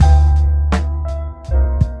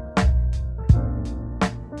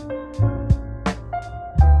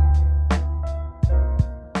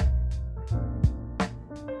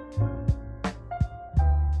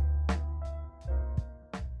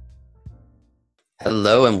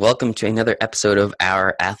Hello and welcome to another episode of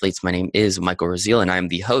Our Athletes. My name is Michael Raziel and I'm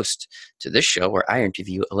the host to this show where I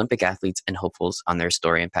interview Olympic athletes and hopefuls on their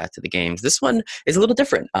story and path to the games. This one is a little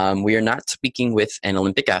different. We are not speaking with an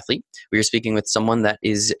Olympic athlete. We are speaking with someone that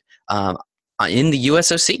is in the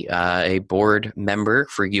USOC, a board member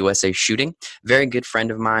for USA Shooting. Very good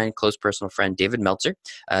friend of mine, close personal friend, David Meltzer,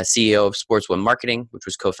 CEO of Sports One Marketing, which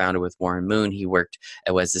was co-founded with Warren Moon. He worked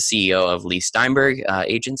as the CEO of Lee Steinberg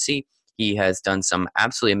Agency. He has done some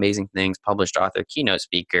absolutely amazing things, published author, keynote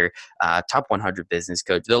speaker, top 100 business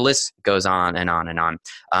coach. The list goes on and on and on.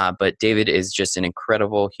 But David is just an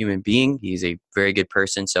incredible human being. He's a very good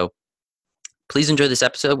person. So please enjoy this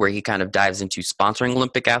episode where he kind of dives into sponsoring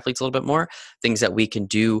Olympic athletes a little bit more, things that we can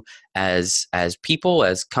do as people,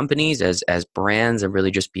 as companies, as brands, and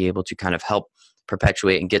really just be able to kind of help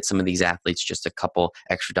perpetuate and get some of these athletes just a couple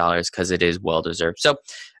extra dollars because it is well deserved. So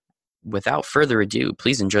without further ado,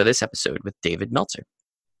 please enjoy this episode with David Meltzer.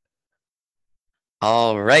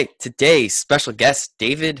 All right, today's special guest,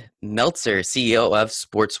 David Meltzer, CEO of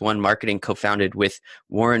Sports One Marketing, co-founded with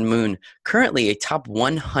Warren Moon, currently a top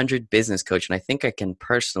 100 business coach, and I think I can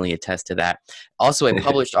personally attest to that. Also a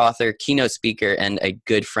published author, keynote speaker, and a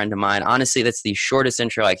good friend of mine. Honestly, that's the shortest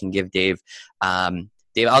intro I can give Dave.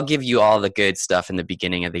 Dave, I'll give you all the good stuff in the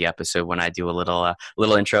beginning of the episode when I do a little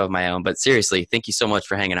intro of my own. But seriously, thank you so much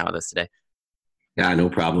for hanging out with us today. Yeah, no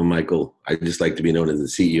problem, Michael. I just like to be known as the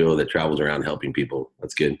CEO that travels around helping people.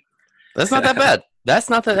 That's good. That's not that bad.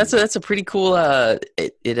 That's a pretty cool.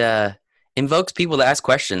 It invokes people to ask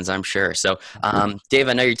questions, I'm sure. So, Dave,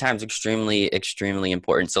 I know your time is extremely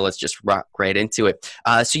important. So let's just rock right into it.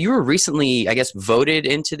 So you were recently, I guess, voted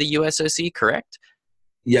into the USOC, correct?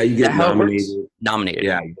 Yeah, you get nominated. Nominated.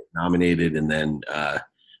 Yeah, you get nominated and then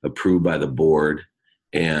approved by the board.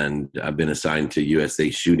 And I've been assigned to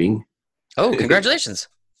USA Shooting. Oh, congratulations!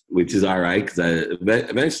 Which is all right because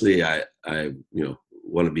eventually I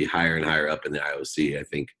want to be higher and higher up in the IOC. I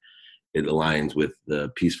think it aligns with the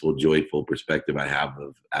peaceful, joyful perspective I have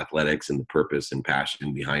of athletics and the purpose and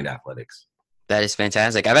passion behind athletics. That is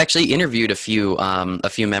fantastic. I've actually interviewed a few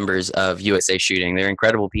members of USA Shooting. They're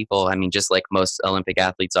incredible people. I mean, just like most Olympic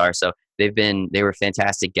athletes are. So they were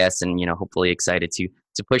fantastic guests, and hopefully excited to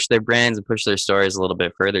push their brands and push their stories a little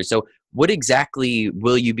bit further. So, what exactly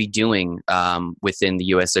will you be doing within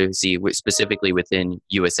the USOC, specifically within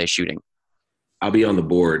USA Shooting? I'll be on the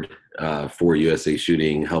board for USA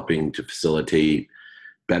Shooting, helping to facilitate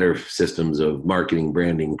better systems of marketing,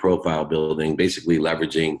 branding, profile building, basically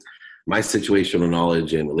leveraging my situational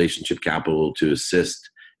knowledge and relationship capital to assist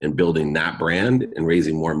in building that brand and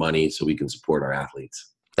raising more money so we can support our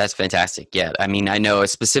athletes. That's fantastic. Yeah. I mean, I know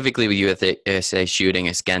specifically with USA Shooting,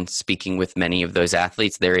 again, speaking with many of those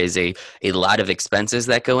athletes, there is a lot of expenses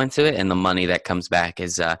that go into it, and the money that comes back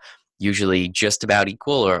is usually just about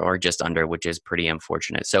equal or just under, which is pretty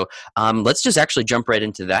unfortunate. So let's just actually jump right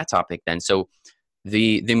into that topic then. So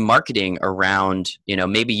the marketing around,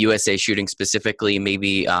 maybe USA Shooting specifically,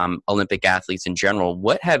 maybe Olympic athletes in general,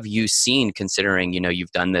 what have you seen considering,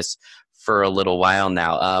 you've done this for a little while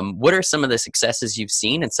now? What are some of the successes you've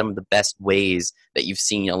seen and some of the best ways that you've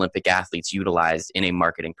seen Olympic athletes utilized in a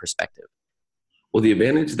marketing perspective? Well, the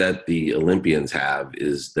advantage that the Olympians have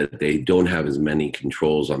is that they don't have as many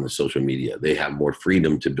controls on the social media. They have more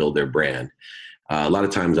freedom to build their brand. A lot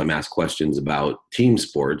of times I'm asked questions about team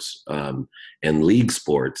sports and league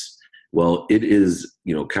sports. Well, it is,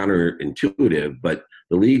 counterintuitive, but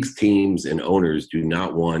the leagues, teams, and owners do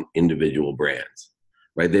not want individual brands,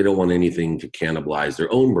 right? They don't want anything to cannibalize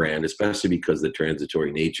their own brand, especially because the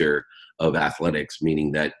transitory nature of athletics,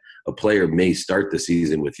 meaning that a player may start the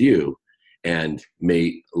season with you and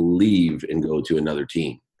may leave and go to another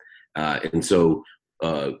team. And so,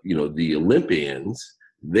 the Olympians,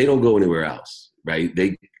 they don't go anywhere else, right?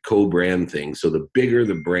 They co-brand things. So the bigger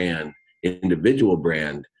the brand, individual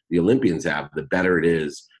brand the Olympians have, the better it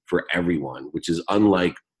is for everyone, which is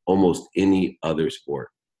unlike almost any other sport.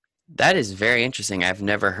 That is very interesting. I've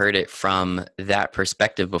never heard it from that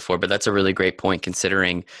perspective before, but that's a really great point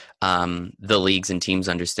considering the leagues and teams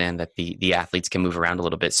understand that the athletes can move around a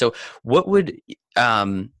little bit. So what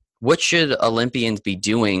should Olympians be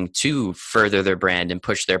doing to further their brand and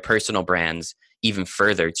push their personal brands even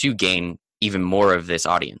further to gain even more of this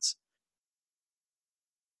audience?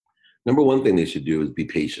 Number one thing they should do is be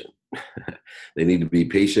patient. They need to be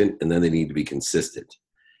patient, and then they need to be consistent.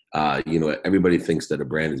 Everybody thinks that a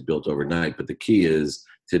brand is built overnight, but the key is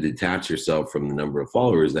to detach yourself from the number of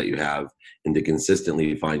followers that you have and to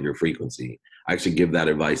consistently find your frequency. I actually give that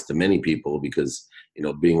advice to many people because,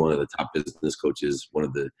 being one of the top business coaches, one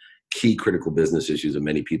of the key critical business issues of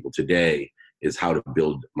many people today is how to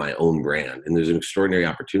build my own brand. And there's an extraordinary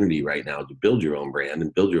opportunity right now to build your own brand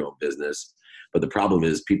and build your own business. But the problem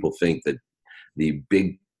is people think that the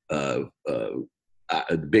big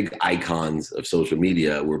icons of social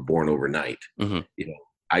media were born overnight. Mm-hmm. You know,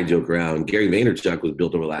 I joke around, Gary Vaynerchuk was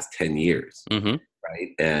built over the last 10 years. Mm-hmm. Right.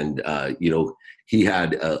 And, he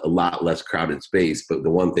had a lot less crowded space, but the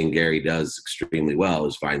one thing Gary does extremely well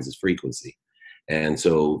is finds his frequency. And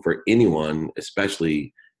so for anyone,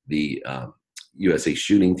 especially the USA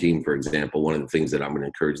shooting team, for example, one of the things that I'm going to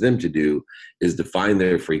encourage them to do is define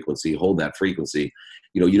their frequency, hold that frequency.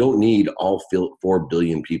 You don't need all 4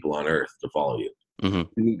 billion people on earth to follow you. Mm-hmm.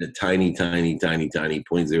 You need a tiny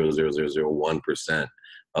 0.00001%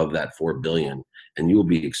 of that 4 billion, and you will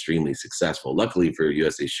be extremely successful. Luckily for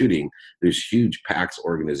USA Shooting, there's huge PAX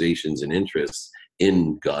organizations and interests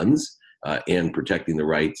in guns and protecting the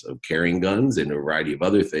rights of carrying guns and a variety of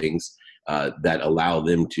other things that allow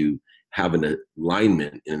them to have an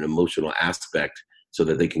alignment in an emotional aspect so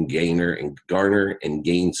that they can garner and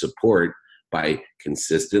gain support by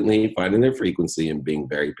consistently finding their frequency and being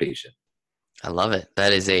very patient. I love it.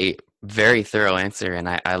 That is a very thorough answer, and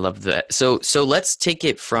I love that. So let's take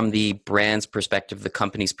it from the brand's perspective, the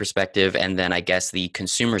company's perspective, and then I guess the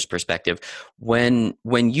consumer's perspective. When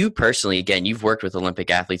you personally, again, you've worked with Olympic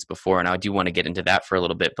athletes before, and I do want to get into that for a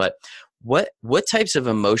little bit, but what types of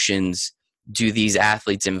emotions do these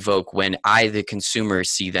athletes invoke when the consumer,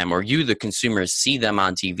 see them, or you, the consumers, see them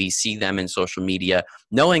on TV, see them in social media,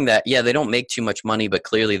 knowing that, yeah, they don't make too much money, but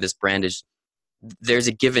clearly this brand there's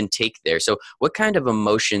a give and take there. So what kind of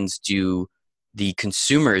emotions do the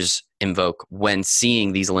consumers invoke when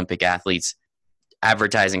seeing these Olympic athletes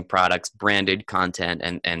advertising products, branded content,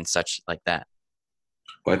 and such like that?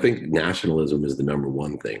 Well, I think nationalism is the number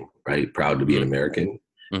one thing, right? Proud to be an American.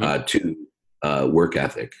 Mm-hmm. 2, work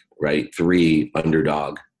ethic, right? 3,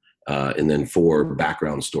 underdog. And then 4,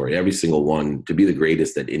 background story. Every single one, to be the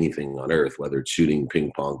greatest at anything on earth, whether it's shooting,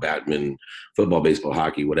 ping pong, badminton, football, baseball,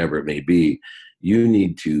 hockey, whatever it may be, you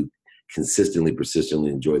need to consistently, persistently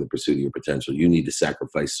enjoy the pursuit of your potential. You need to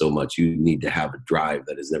sacrifice so much. You need to have a drive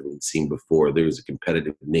that has never been seen before. There's a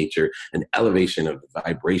competitive nature, an elevation of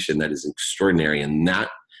vibration that is extraordinary. And that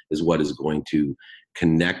is what is going to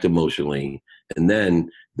connect emotionally. And then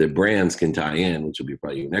the brands can tie in, which will be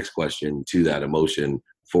probably your next question, to that emotion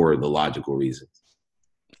for the logical reasons.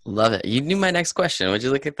 Love it. You knew my next question. Would you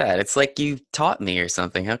look at that? It's like you taught me or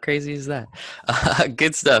something. How crazy is that?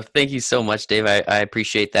 Good stuff. Thank you so much, Dave. I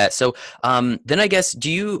appreciate that. So then I guess, do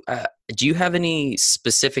you have any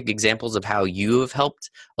specific examples of how you have helped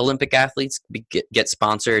Olympic athletes get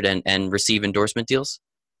sponsored and receive endorsement deals?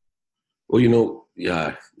 Well,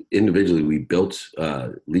 individually, we built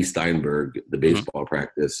Lee Steinberg, the baseball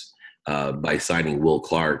practice, by signing Will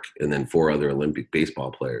Clark and then 4 other Olympic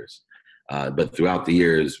baseball players. But throughout the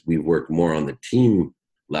years, we've worked more on the team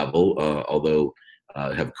level, although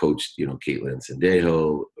have coached, Caitlin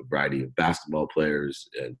Sendejo, a variety of basketball players,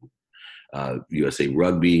 and USA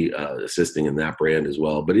Rugby, assisting in that brand as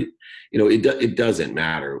well. But it doesn't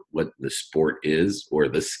matter what the sport is or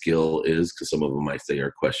the skill is, because some of them I say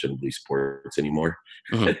are questionably sports anymore,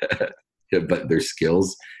 but they're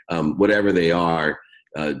skills, whatever they are.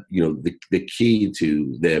 The key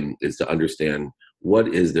to them is to understand what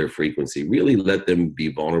is their frequency. Really let them be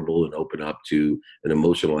vulnerable and open up to an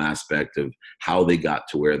emotional aspect of how they got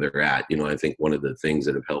to where they're at. I think one of the things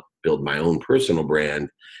that have helped build my own personal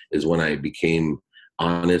brand is when I became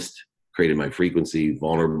honest, created my frequency,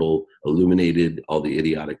 vulnerable, illuminated all the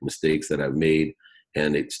idiotic mistakes that I've made,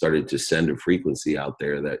 and it started to send a frequency out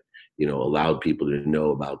there that allowed people to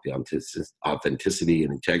know about the authenticity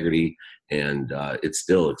and integrity, and it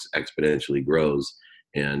still exponentially grows.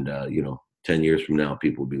 And 10 years from now,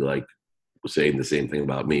 people will be saying the same thing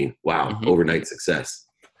about me. Wow, overnight success.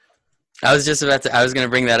 I was just going to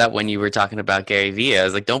bring that up when you were talking about Gary Vee. I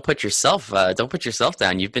was like, don't put yourself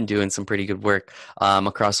down. You've been doing some pretty good work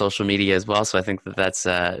across social media as well. So I think that's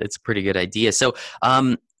it's a pretty good idea. So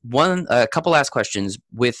a couple last questions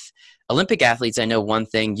with Olympic athletes. I know one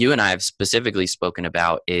thing you and I have specifically spoken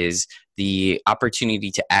about is the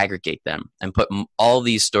opportunity to aggregate them and put all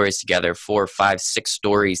these stories together, 4, 5, 6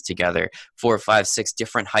 stories together, 4, 5, 6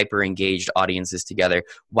 different hyper engaged audiences together.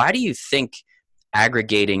 Why do you think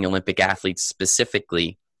aggregating Olympic athletes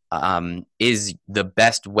specifically is the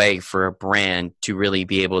best way for a brand to really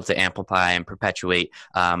be able to amplify and perpetuate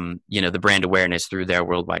the brand awareness through their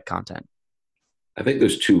worldwide content? I think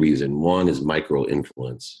there's 2 reasons. One is micro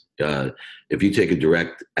influence. If you take a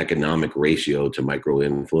direct economic ratio to micro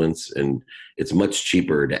influence, and it's much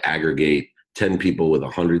cheaper to aggregate 10 people with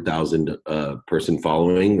 100,000 person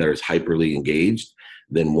following that is hyperly engaged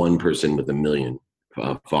than one person with a million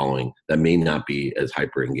following that may not be as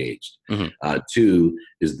hyper engaged. Two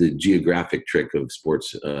is the geographic trick of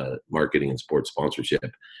sports marketing and sports sponsorship.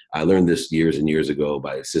 I learned this years and years ago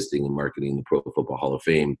by assisting in marketing the Pro Football Hall of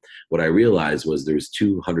Fame. What I realized was there's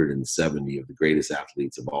 270 of the greatest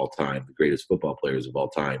athletes of all time, the greatest football players of all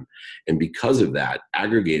time. And because of that,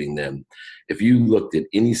 aggregating them, if you looked at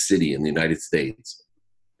any city in the United States,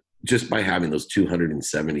 just by having those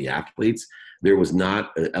 270 athletes, there was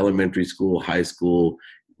not an elementary school, high school,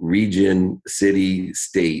 region, city,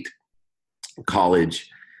 state,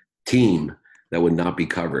 college team that would not be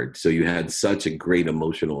covered. So you had such a great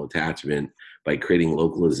emotional attachment by creating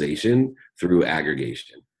localization through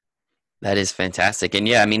aggregation. That is fantastic. And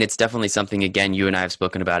yeah, I mean, it's definitely something, again, you and I have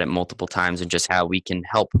spoken about it multiple times, and just how we can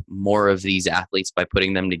help more of these athletes by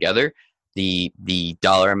putting them together. The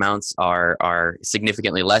dollar amounts are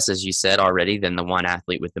significantly less, as you said already, than the one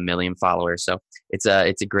athlete with 1 million followers. So it's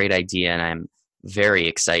a great idea, and I'm very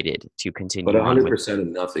excited to continue. But 100% of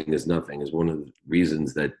nothing is nothing is one of the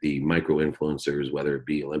reasons that the micro influencers, whether it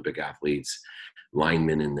be Olympic athletes,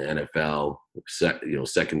 linemen in the NFL,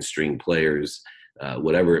 second string players,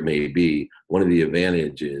 whatever it may be, one of the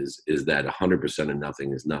advantages is that 100% of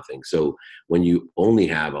nothing is nothing. So when you only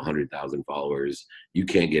have 100,000 followers, you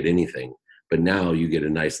can't get anything. But now you get a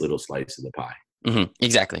nice little slice of the pie.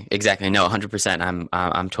 Exactly. No, 100%.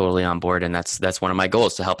 I'm totally on board, and that's one of my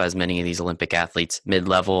goals, to help as many of these Olympic athletes,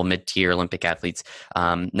 mid-level, mid-tier Olympic athletes.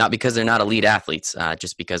 Not because they're not elite athletes,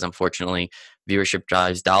 just because unfortunately viewership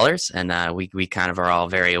drives dollars, and we kind of are all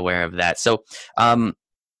very aware of that. So,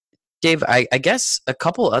 Dave, I guess a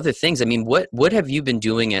couple other things. I mean, what have you been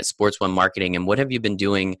doing at Sports One Marketing, and what have you been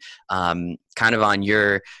doing kind of on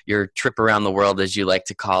your trip around the world, as you like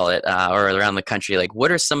to call it, or around the country? Like,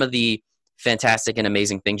 what are some of the fantastic and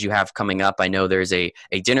amazing things you have coming up? I know there's a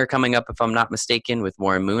dinner coming up, if I'm not mistaken, with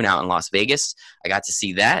Warren Moon out in Las Vegas. I got to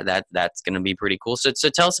see that. That's going to be pretty cool. So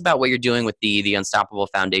tell us about what you're doing with the Unstoppable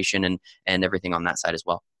Foundation and everything on that side as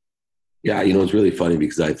well. Yeah, it's really funny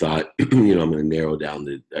because I thought, I'm going to narrow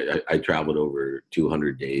down I traveled over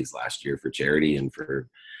 200 days last year for charity and for,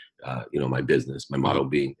 my business, my motto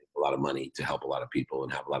being a lot of money to help a lot of people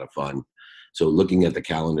and have a lot of fun. So looking at the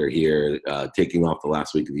calendar here, taking off the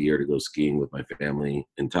last week of the year to go skiing with my family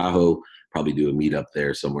in Tahoe, probably do a meetup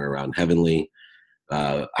there somewhere around Heavenly.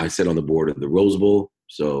 I sit on the board of the Rose Bowl.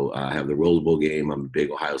 So I have the Rose Bowl game. I'm a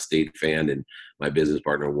big Ohio State fan, and my business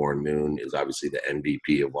partner, Warren Moon, is obviously the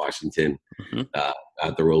MVP of Washington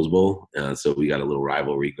at the Rose Bowl. So we got a little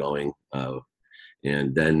rivalry going.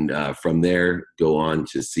 And then from there, go on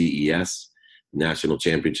to CES, National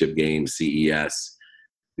Championship Game, CES.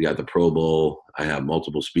 We got the Pro Bowl. I have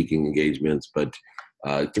multiple speaking engagements, but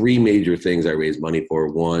three major things I raise money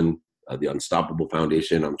for. One, the Unstoppable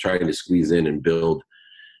Foundation. I'm trying to squeeze in and build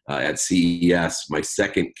at CES, my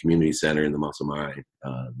second community center in the Masai Mara,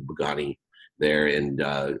 the Bugatti there. And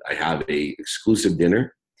I have a exclusive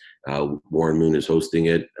dinner. Warren Moon is hosting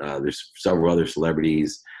it. There's several other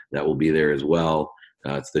celebrities that will be there as well.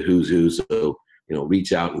 It's the who's who. So,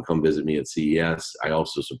 reach out and come visit me at CES. I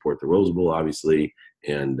also support the Rose Bowl, obviously,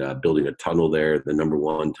 and building a tunnel there, the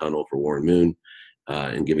 #1 tunnel for Warren Moon,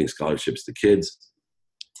 and giving scholarships to kids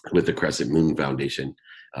with the Crescent Moon Foundation,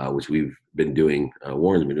 which we've been doing.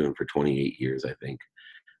 Warren's been doing for 28 years, I think.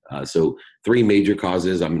 So three major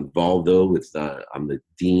causes. I'm involved, though, with I'm the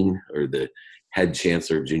dean or the head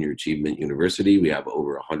chancellor of Junior Achievement University. We have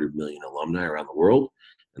over 100 million alumni around the world,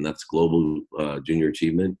 and that's global junior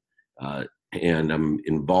achievement. And I'm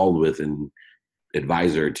involved with an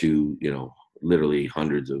advisor to, literally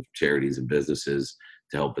hundreds of charities and businesses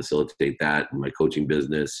to help facilitate that in my coaching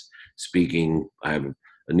business. Speaking, I have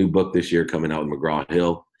a new book this year coming out with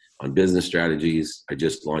McGraw-Hill on business strategies. I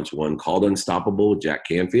just launched one called Unstoppable with Jack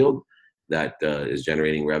Canfield that is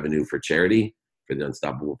generating revenue for charity for the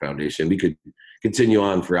Unstoppable Foundation. We could continue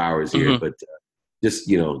on for hours here, but just,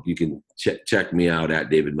 you can check me out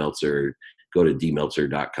at David Meltzer. Go to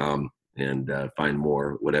dmeltzer.com and find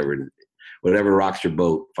more, whatever rocks your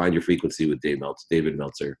boat. Find your frequency with David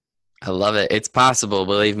Meltzer. I love it. It's possible.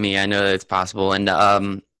 Believe me, I know it's possible.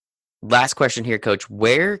 And last question here, Coach.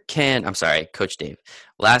 Coach Dave.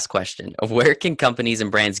 Last question. Where can companies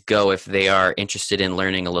and brands go if they are interested in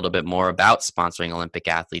learning a little bit more about sponsoring Olympic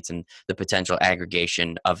athletes and the potential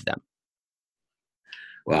aggregation of them?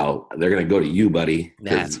 Well, they're going to go to you, buddy.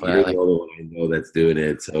 That's what you're the only one I know that's doing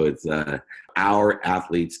it. So it's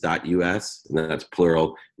ourathletes.us, and that's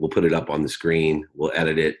plural. We'll put it up on the screen. We'll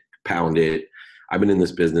edit it, pound it. I've been in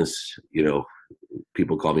this business,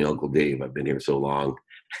 people call me Uncle Dave. I've been here so long.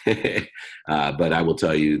 But I will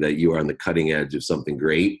tell you that you are on the cutting edge of something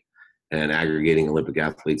great. And aggregating Olympic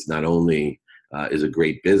athletes not only is a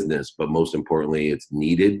great business, but most importantly, it's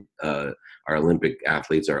needed. Our Olympic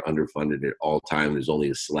athletes are underfunded at all time. There's only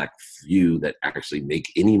a select few that actually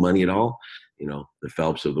make any money at all. You know, the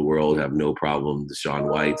Phelps of the world have no problem. The Shaun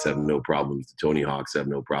Whites have no problems. The Tony Hawks have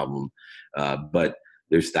no problem. But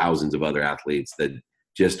there's thousands of other athletes that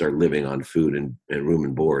just are living on food and room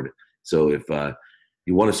and board. So if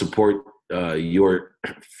you want to support your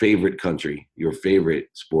favorite country, your favorite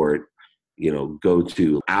sport, you know, go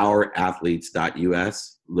to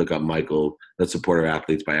ourathletes.us, look up Michael. Let's support our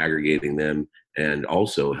athletes by aggregating them and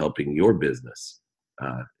also helping your business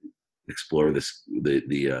explore the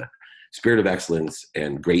spirit of excellence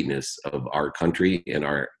and greatness of our country and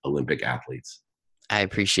our Olympic athletes. I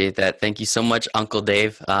appreciate that. Thank you so much, Uncle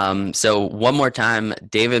Dave. So one more time,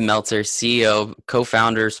 David Meltzer, CEO,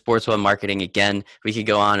 co-founder, Sportswell Marketing. Again, we could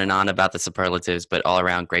go on and on about the superlatives, but all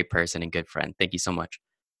around great person and good friend. Thank you so much.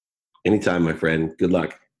 Anytime, my friend. Good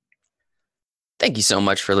luck. Thank you so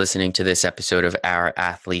much for listening to this episode of Our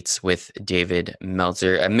Athletes with David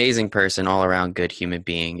Meltzer. Amazing person, all around good human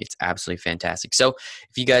being. It's absolutely fantastic. So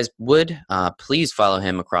if you guys would, please follow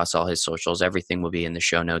him across all his socials. Everything will be in the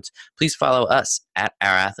show notes. Please follow us at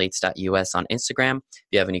ourathletes.us on Instagram. If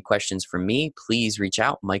you have any questions for me, please reach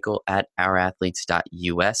out, Michael at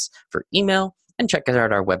ourathletes.us for email. And check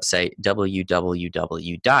out our website,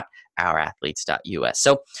 www.ourathletes.us.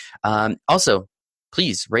 So also,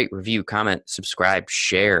 please rate, review, comment, subscribe,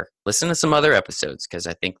 share, listen to some other episodes because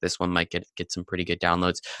I think this one might get some pretty good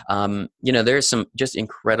downloads. You know, there's some just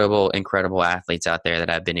incredible athletes out there that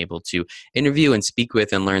I've been able to interview and speak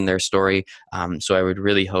with and learn their story. So I would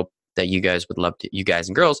really hope that you guys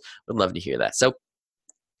and girls would love to hear that. So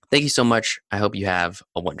thank you so much. I hope you have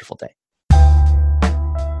a wonderful day.